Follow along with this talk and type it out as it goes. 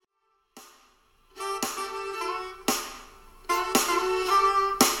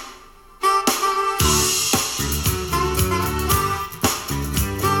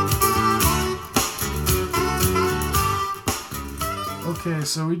Alright,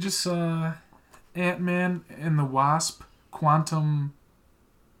 so we just saw Ant-Man and the Wasp, Quantumania.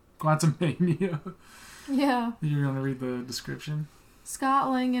 Yeah. You're going to read the description? Scott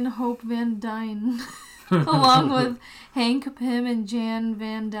Lang and Hope Van Dyne, along with Hank Pym and Jan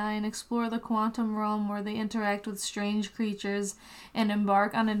Van Dyne, explore the quantum realm where they interact with strange creatures and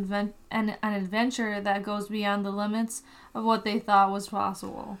embark on an adventure that goes beyond the limits of what they thought was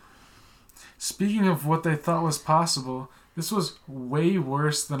possible. Speaking of what they thought was possible, this was way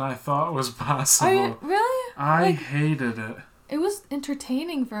worse than I thought was possible. Really? I hated it. It was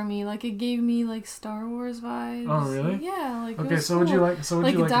entertaining for me. Like, it gave me, like, Star Wars vibes. Oh, really? Yeah, like, okay, it was so cool.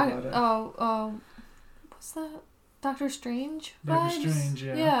 what'd you like about it? What's that? Doctor Strange vibes? Doctor Strange,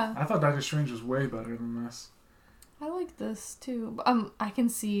 yeah. Yeah. I thought Doctor Strange was way better than this. I like this, too. But, I can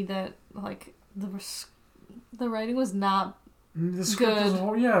see that, like, the writing was not the script good.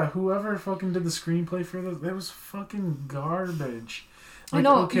 Whoever fucking did the screenplay for this, it was fucking garbage. Like, I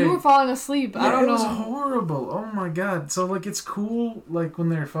know, okay, you were falling asleep. Yeah, I don't know. It was horrible. Oh my god. So, like, it's cool, like, when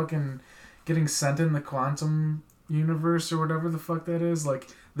they're fucking getting sent in the quantum universe or whatever the fuck that is. Like,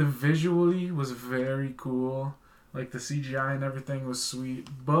 the visually was very cool. Like, the CGI and everything was sweet.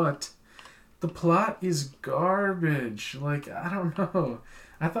 But the plot is garbage. Like, I don't know.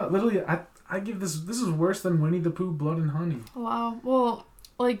 I thought, literally, I give this is worse than Winnie the Pooh, Blood and Honey. Wow. Well,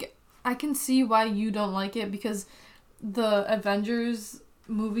 like, I can see why you don't like it, because the Avengers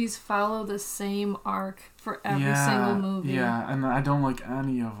movies follow the same arc for every single movie. Yeah, and I don't like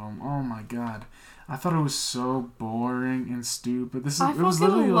any of them. Oh my god. I thought it was so boring and stupid. I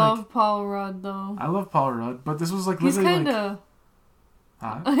fucking love Paul Rudd, though. I love Paul Rudd, but this was like He's literally kinda...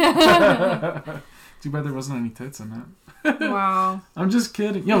 Huh? Too bad there wasn't any tits in it. Wow. I'm just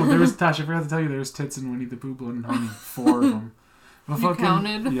kidding. Yo, there was, Tash, I forgot to tell you, there was tits in Winnie the Pooh, Blood and Honey. 4 of them. But you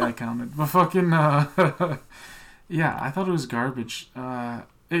counted? Yeah, I counted. But fucking, yeah, I thought it was garbage.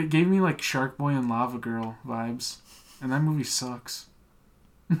 It gave me like Shark Boy and Lava Girl vibes. And that movie sucks.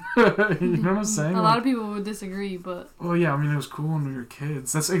 You know what I'm saying? A lot of people would disagree, but... Well, yeah, I mean, it was cool when we were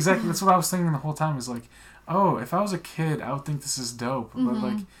kids. That's what I was thinking the whole time, is like, oh, if I was a kid, I would think this is dope. But,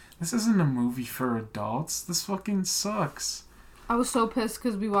 like, this isn't a movie for adults. This fucking sucks. I was so pissed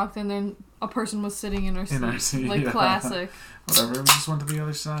because we walked in there and a person was sitting in our seat. In our seat, like, yeah. Classic. Whatever, we just went to the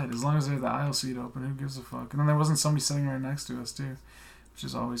other side. As long as they had the aisle seat open, who gives a fuck? And then there wasn't somebody sitting right next to us, too. Which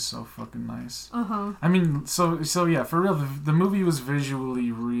is always so fucking nice. Uh-huh. I mean, so yeah, for real, the movie was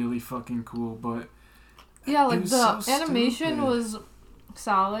visually really fucking cool, but... Yeah, like, the so animation stupid. was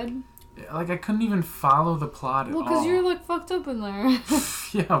solid. Like, I couldn't even follow the plot at all. Well, because you're, like, fucked up in there.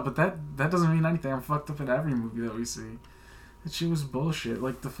 Yeah, but that doesn't mean anything. I'm fucked up in every movie that we see. That shit was bullshit.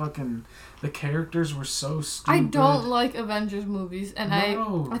 Like, the characters were so stupid. I don't like Avengers movies, and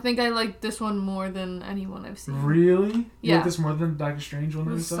No. I think I like this one more than anyone I've seen. Really? You Yeah. like this more than Doctor Strange one It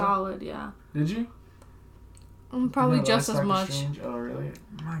that we was saw? solid, yeah. Did you? Probably No, just that's as Doctor much. Strange? Oh, really?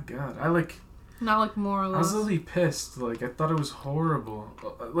 My god. Not like more or I less. was literally pissed. Like, I thought it was horrible.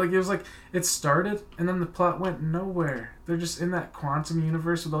 Like, it was like, it started, and then the plot went nowhere. They're just in that quantum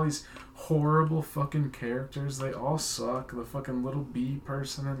universe with all these horrible fucking characters. They all suck. The fucking little bee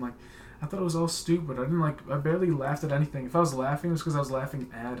person, and, like, I thought it was all stupid. I barely laughed at anything. If I was laughing, it was because I was laughing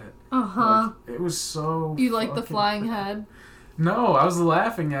at it. Uh-huh. Like, it was so You like the flying head? No, I was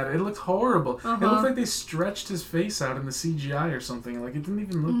laughing at it. It looked horrible. Uh-huh. It looked like they stretched his face out in the CGI or something. Like, it didn't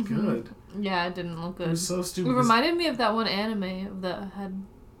even look good. Yeah, it didn't look good. It was so stupid. It reminded me of that one anime of the head.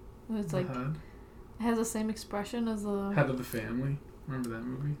 It's like, head? it has the same expression as the... Head of the Family. Remember that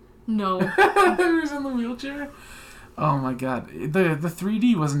movie? No. He was in the wheelchair? Oh my god. The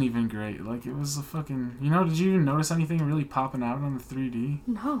 3D wasn't even great. Like, it was a fucking... You know, did you even notice anything really popping out on the 3D?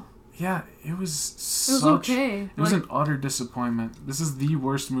 No. Yeah, it was okay. It was an utter disappointment. This is the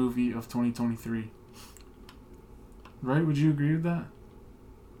worst movie of 2023. Right? Would you agree with that?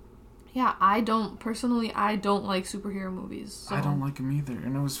 Yeah, I don't like superhero movies. So. I don't like them either.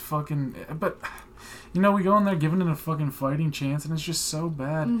 And it was fucking... But, you know, we go in there giving it a fucking fighting chance, and it's just so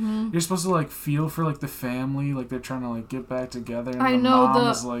bad. Mm-hmm. You're supposed to, like, feel for, like, the family, like, they're trying to, like, get back together. And I the know,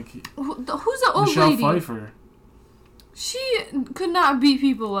 mom is, like... Who's the old Michelle lady? Pfeiffer. She could not beat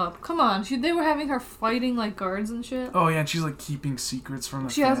people up. Come on. They were having her fighting, like, guards and shit. Oh, yeah, and she's, like, keeping secrets from the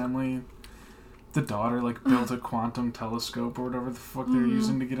family. The daughter, like, built a quantum telescope or whatever the fuck they're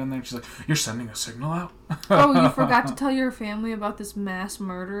using to get in there. And she's like, you're sending a signal out? Oh, you forgot to tell your family about this mass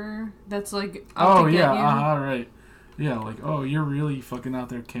murderer that's, like, out to get you? Right. Yeah, like, oh, you're really fucking out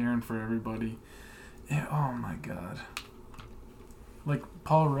there caring for everybody. Yeah, oh, my God. Like,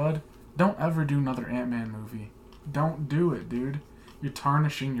 Paul Rudd, don't ever do another Ant-Man movie. Don't do it, dude. You're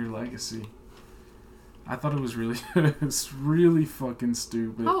tarnishing your legacy. I thought it was really it's really fucking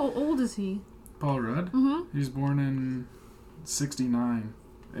stupid. How old is he? Paul Rudd? Mm-hmm. He was born in 69.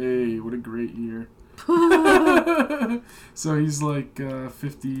 Hey, what a great year. So he's like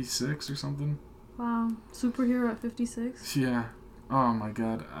 56 or something. Wow. Superhero at 56? Yeah. Oh my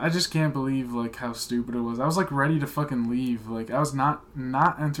god. I just can't believe like how stupid it was. I was like ready to fucking leave. Like I was not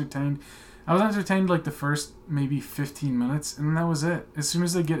entertained. I was entertained like the first maybe 15 minutes and that was it. As soon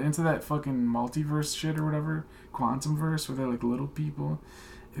as they get into that fucking multiverse shit or whatever, Quantumverse where they're like little people,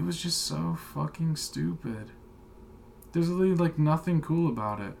 it was just so fucking stupid. There's really like nothing cool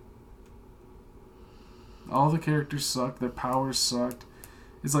about it. All the characters sucked. Their powers sucked.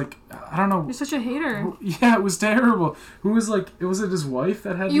 It's like, I don't know. You're such a hater. Yeah, it was terrible. Who was like, was it his wife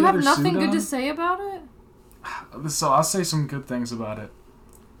that had you the have other nothing suit good on? to say about it? So I'll say some good things about it.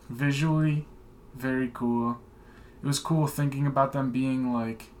 Visually, very cool. It was cool thinking about them being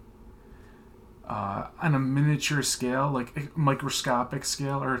like on a miniature scale, like a microscopic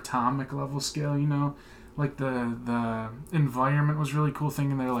scale or atomic level scale, you know? Like the environment was really cool,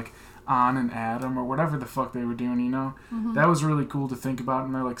 thinking they're like on an atom or whatever the fuck they were doing, you know? Mm-hmm. That was really cool to think about,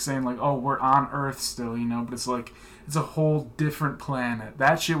 and they're like saying like, oh, we're on Earth still, you know? But it's like, it's a whole different planet.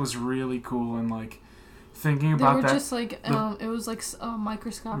 That shit was really cool, and like thinking about that. They were just like, it was like a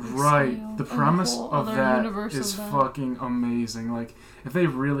microscopic right, scale. the premise of that is of that. fucking amazing. Like, if they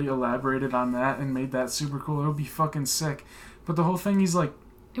really elaborated on that and made that super cool, it would be fucking sick. But the whole thing, he's like...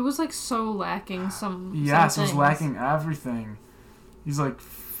 It was like so lacking Yes, it was lacking everything. He's like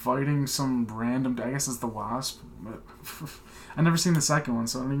fighting some random... I guess it's the Wasp. But I've never seen the second one,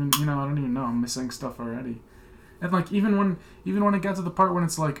 so I don't even know. I'm missing stuff already. And like even when it got to the part when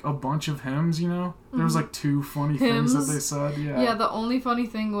it's like a bunch of hymns, you know, there was like two funny things that they said. Yeah. Yeah. The only funny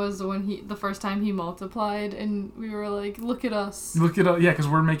thing was when the first time he multiplied, and we were like, "Look at us." Look at us. Yeah, because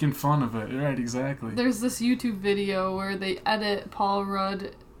we're making fun of it. Right. Exactly. There's this YouTube video where they edit Paul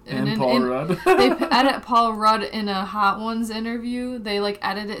Rudd. Rudd. They edit Paul Rudd in a Hot Ones interview. They like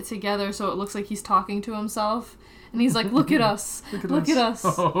edit it together so it looks like he's talking to himself. And he's like, look at us. Look at us.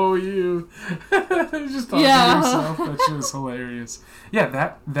 Oh, you. He's just talking to himself. That shit is hilarious.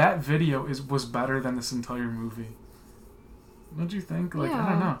 Yeah, that video was better than this entire movie. Don't you think? Like, I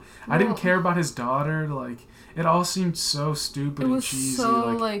don't know. I didn't care about his daughter. Like, it all seemed so stupid and cheesy. It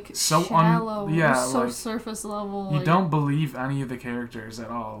was so shallow. Yeah, it was so like, surface level. You don't believe any of the characters at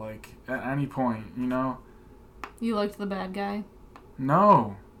all. Like, at any point, you know? You liked the bad guy?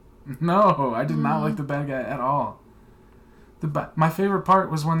 No, I did not like the bad guy at all. My favorite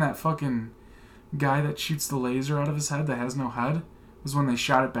part was when that fucking guy that shoots the laser out of his head that has no head was when they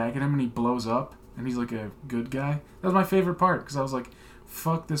shot it back at him and he blows up and he's like a good guy. That was my favorite part because I was like,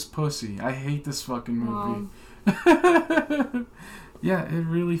 fuck this pussy. I hate this fucking movie. Yeah, it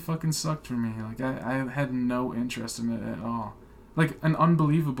really fucking sucked for me. Like, I had no interest in it at all. Like, an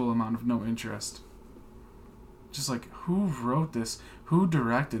unbelievable amount of no interest. Just like, who wrote this? Who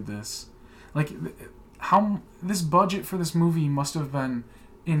directed this? Like, how this budget for this movie must have been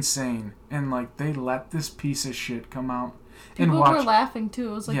insane, and like they let this piece of shit come out. People were laughing too.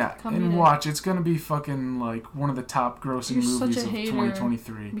 It was like, and watch, it's gonna be fucking like one of the top grossing movies of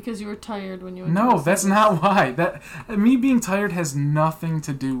 2023. Because you were tired when you went. No, that's not why. That me being tired has nothing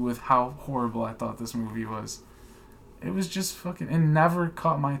to do with how horrible I thought this movie was. It was just fucking. It never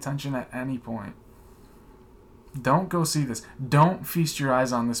caught my attention at any point. Don't go see this. Don't feast your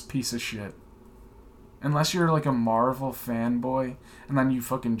eyes on this piece of shit. Unless you're like a Marvel fanboy and then you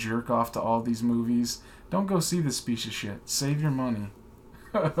fucking jerk off to all these movies, don't go see this piece of shit. Save your money.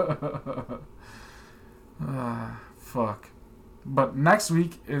 Fuck. But next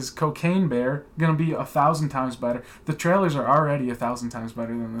week is Cocaine Bear. Gonna be 1,000 times better. The trailers are already 1,000 times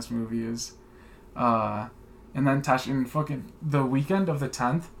better than this movie is. And then fucking the weekend of the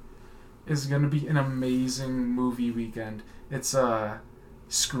 10th is gonna be an amazing movie weekend. It's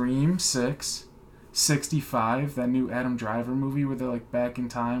Scream 6. 65, that new Adam Driver movie where they're like back in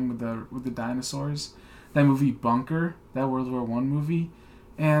time with the dinosaurs. That movie Bunker, that World War I movie,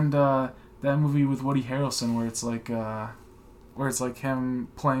 and that movie with Woody Harrelson where it's like him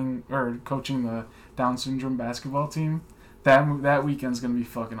playing or coaching the Down syndrome basketball team. That weekend's gonna be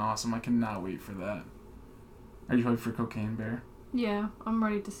fucking awesome. I cannot wait for that. Are you hyped for Cocaine Bear? Yeah, I'm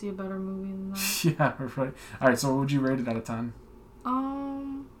ready to see a better movie than that. Yeah, right. All right, so what would you rate it out of 10?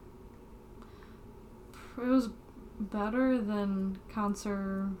 It was better than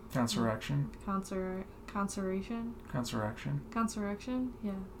Consurrection.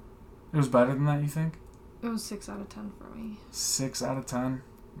 Yeah. It was better than that, you think? It was 6 out of 10 for me. 6 out of 10?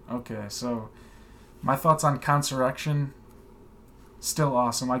 Okay, so my thoughts on Consurrection, still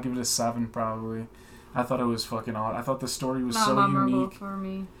awesome. I give it a 7 probably. I thought it was fucking odd. I thought the story was Not so memorable unique. for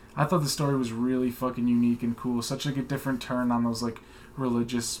me. I thought the story was really fucking unique and cool. Such like a different turn on those like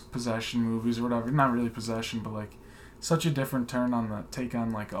religious possession movies or whatever. Not really possession, but like such a different turn on the take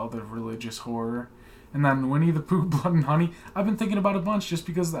on like all the religious horror. And then Winnie the Pooh, Blood and Honey. I've been thinking about it a bunch just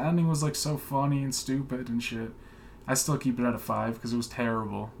because the ending was like so funny and stupid and shit. I still keep it at a 5 because it was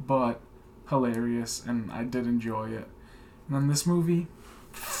terrible, but hilarious, and I did enjoy it. And then this movie,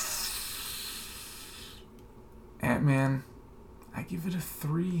 Ant-Man, I give it a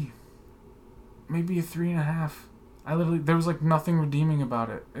 3, maybe a 3.5. There was like nothing redeeming about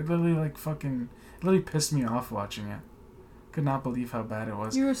it. It literally pissed me off watching it. Could not believe how bad it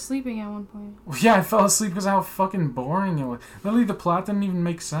was. You were sleeping at one point. Well, yeah, I fell asleep because of how fucking boring it was. Literally, the plot didn't even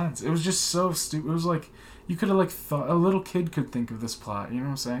make sense. It was just so stupid. It was like, you could have like thought, a little kid could think of this plot, you know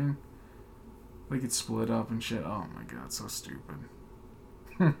what I'm saying? Like, it's split up and shit. Oh my god, so stupid.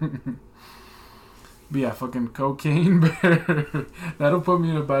 But yeah, fucking Cocaine Bear. That'll put me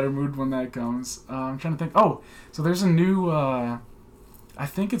in a better mood when that comes. I'm trying to think. Oh, so there's a new, I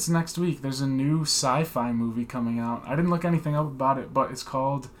think it's next week. There's a new sci-fi movie coming out. I didn't look anything up about it, but it's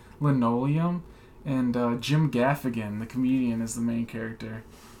called Linoleum. And Jim Gaffigan, the comedian, is the main character.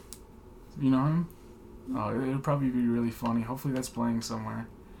 You know him? Oh, it'll probably be really funny. Hopefully that's playing somewhere.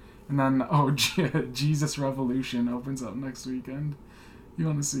 And then, Jesus Revolution opens up next weekend. You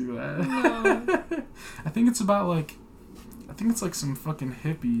want to see that? No. I think it's about like, some fucking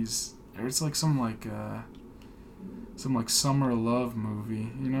hippies, or it's like some summer love movie.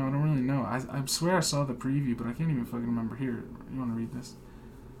 You know, I don't really know. I swear I saw the preview, but I can't even fucking remember. Here, you want to read this?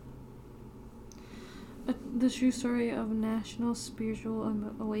 The true story of national spiritual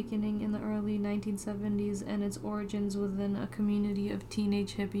awakening in the early 1970s and its origins within a community of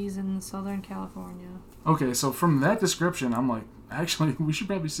teenage hippies in Southern California. Okay, so from that description, I'm like, actually, we should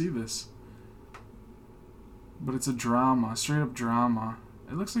probably see this. But it's a drama, straight up drama.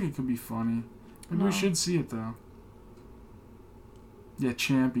 It looks like it could be funny. Maybe we should see it, though. Yeah,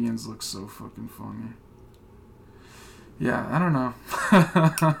 Champions looks so fucking funny. Yeah, I don't know.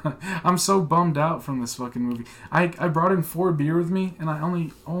 I'm so bummed out from this fucking movie. I brought in 4 beer with me, and I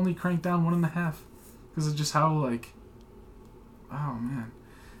only cranked down 1.5. Because of just how, like... Oh, man.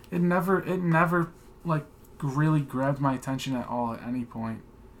 It never, like, really grabbed my attention at all at any point.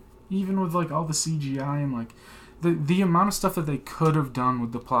 Even with, like, all the CGI and, like... The amount of stuff that they could have done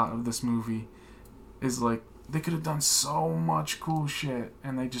with the plot of this movie is, like... They could have done so much cool shit,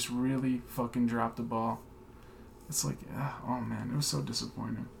 and they just really fucking dropped the ball. It's like, oh man, it was so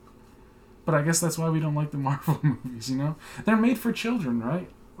disappointing. But I guess that's why we don't like the Marvel movies, you know? They're made for children, right?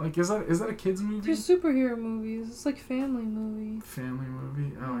 Like, is that a kid's movie? They're superhero movies. It's like family movie. Family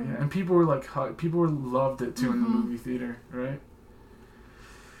movie? Oh, yeah. And people were like, loved it, too, in the movie theater, right?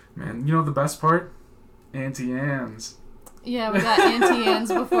 Man, you know the best part? Auntie Anne's. Yeah, we got Auntie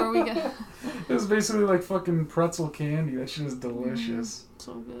Anne's before we got... It was basically like fucking pretzel candy. That shit is delicious.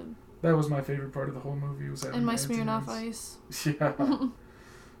 So good. That was my favorite part of the whole movie. Was having And my Auntie Smirnoff Anne's. Ice. Yeah.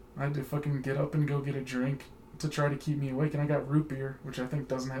 I had to fucking get up and go get a drink to try to keep me awake, and I got root beer, which I think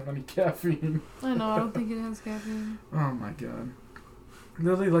doesn't have any caffeine. I know, I don't think it has caffeine. Oh my god.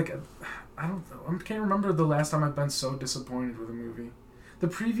 Literally, like, I can't remember the last time I've been so disappointed with a movie. The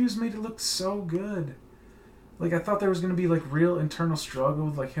previews made it look so good. Like, I thought there was going to be, like, real internal struggle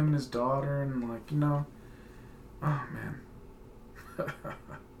with, like, him and his daughter, and, like, you know. Oh, man.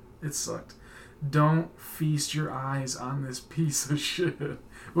 It sucked. Don't feast your eyes on this piece of shit.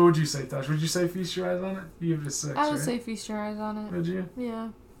 What would you say, Tosh? Would you say feast your eyes on it? You give it a 6, I would right? say feast your eyes on it. Would you? Yeah.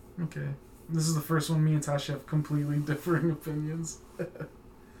 Okay. This is the first one me and Tosh have completely differing opinions.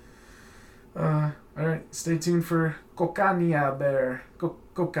 Alright, stay tuned for Cocaña Bear.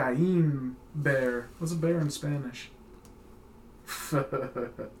 Cocaine Bear. What's a bear in Spanish?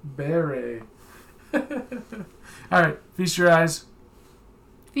 Bere. Alright, feast your eyes.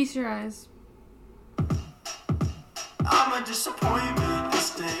 Feast your eyes. I'm a disappointment.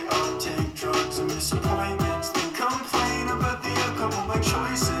 This day I'll take drugs and disappointments. Then complain about the outcome of my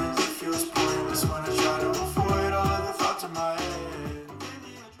choices. It feels pointless when I try to avoid all of the thoughts in my head.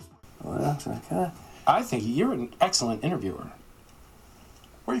 Well, okay. I think you're an excellent interviewer.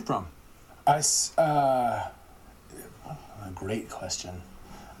 Where are you from? A great question.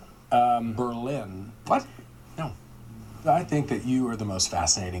 Berlin. What? No. I think that you are the most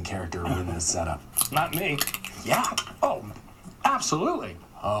fascinating character in this setup. Not me. Yeah. Oh, absolutely.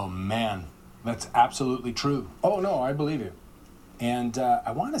 Oh, man. That's absolutely true. Oh, no, I believe you. And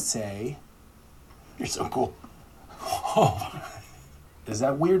I want to say, you're so cool. Oh, is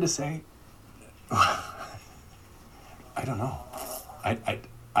that weird to say? I don't know.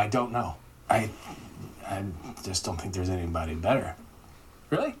 I don't know. I just don't think there's anybody better.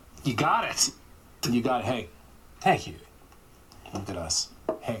 Really? You got it. You got it. Hey, thank you. Look at us.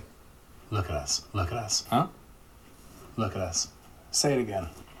 Hey, look at us. Look at us. Huh? Look at us. Say it again.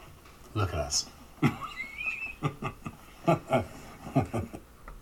 Look at us.